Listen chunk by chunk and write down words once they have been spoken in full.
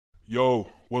Yo,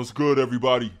 what's good,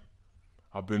 everybody?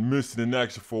 I've been missing in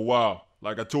action for a while.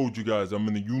 Like I told you guys, I'm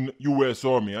in the U.S.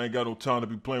 Army. I ain't got no time to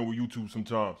be playing with YouTube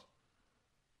sometimes.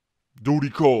 Duty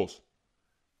calls.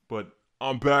 But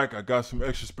I'm back. I got some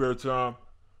extra spare time.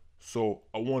 So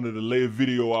I wanted to lay a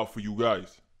video out for you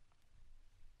guys.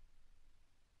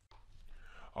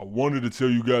 I wanted to tell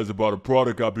you guys about a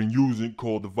product I've been using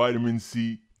called the Vitamin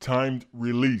C Timed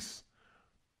Release.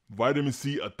 Vitamin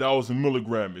C 1000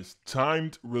 milligram is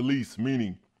timed release,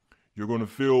 meaning you're going to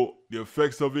feel the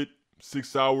effects of it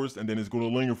 6 hours and then it's going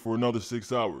to linger for another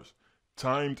 6 hours.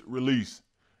 Timed release.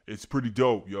 It's pretty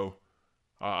dope, yo.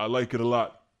 I like it a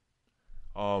lot.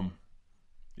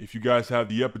 If you guys have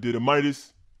the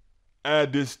epididymitis,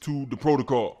 add this to the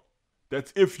protocol.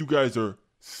 That's if you guys are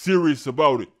serious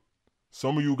about it.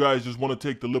 Some of you guys just want to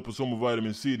take the liposomal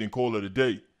vitamin C and call it a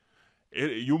day.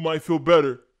 You might feel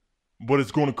better, but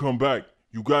it's going to come back.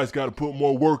 You guys got to put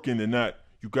more work in than that.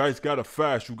 You guys got to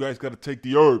fast. You guys got to take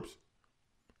the herbs.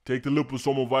 Take the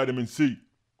liposomal vitamin C.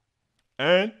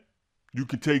 And you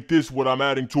can take this, what I'm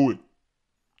adding to it.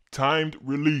 Timed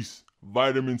release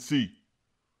vitamin C.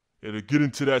 It'll get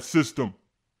into that system.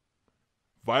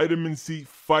 Vitamin C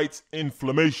fights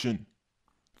inflammation,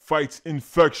 fights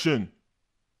infection.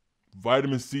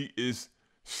 Vitamin C is,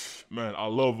 man, I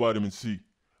love vitamin C.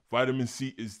 Vitamin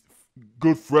C is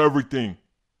good for everything.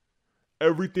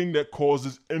 Everything that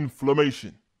causes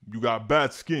inflammation. You got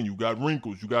bad skin, you got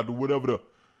wrinkles, you got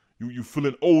you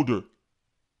feeling older.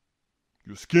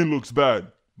 Your skin looks bad.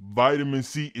 Vitamin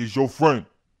C is your friend.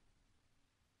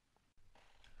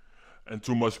 And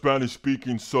to my Spanish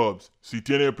speaking subs, si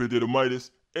tiene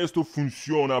epididymitis, esto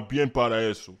funciona bien para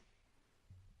eso.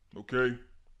 Okay?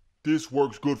 This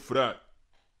works good for that.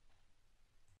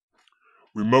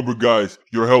 Remember, guys,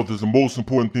 your health is the most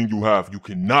important thing you have. You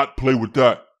cannot play with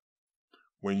that.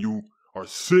 When you are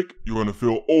sick, you're going to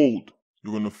feel old.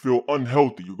 You're going to feel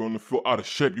unhealthy. You're going to feel out of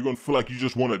shape. You're going to feel like you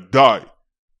just want to die.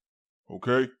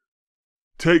 Okay?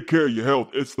 Take care of your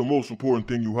health. It's the most important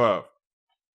thing you have.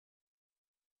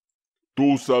 Tu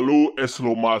salud es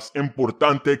lo más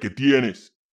importante que tienes.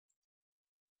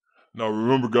 Now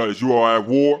remember, guys, you are at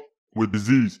war with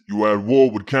disease. You are at war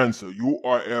with cancer. You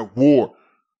are at war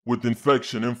with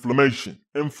infection, inflammation.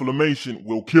 Inflammation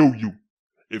will kill you.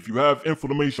 If you have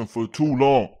inflammation for too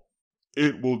long,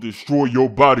 it will destroy your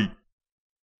body.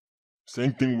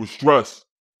 Same thing with stress.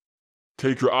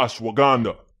 Take your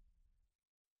ashwagandha.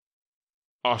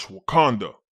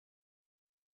 Ashwagandha.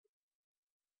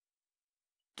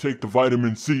 Take the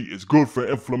vitamin C. It's good for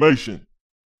inflammation.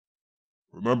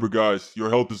 Remember, guys, your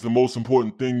health is the most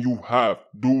important thing you have.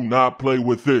 Do not play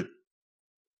with it.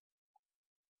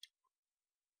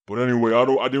 But anyway, I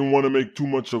didn't want to make too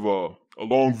much of a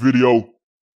long video.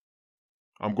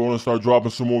 I'm going to start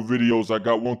dropping some more videos. I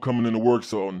got one coming in the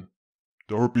works on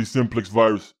the herpes simplex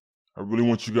virus. I really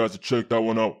want you guys to check that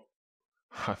one out.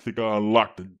 I think I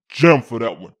unlocked a gem for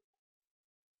that one.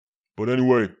 But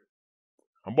anyway,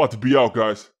 I'm about to be out,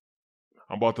 guys.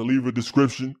 I'm about to leave a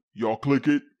description. Y'all click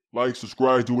it, like,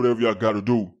 subscribe, do whatever y'all got to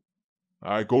do.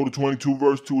 All right, go to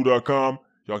 22verse2.com.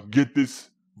 Y'all can get this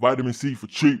vitamin C for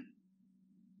cheap.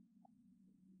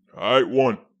 All right,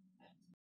 one.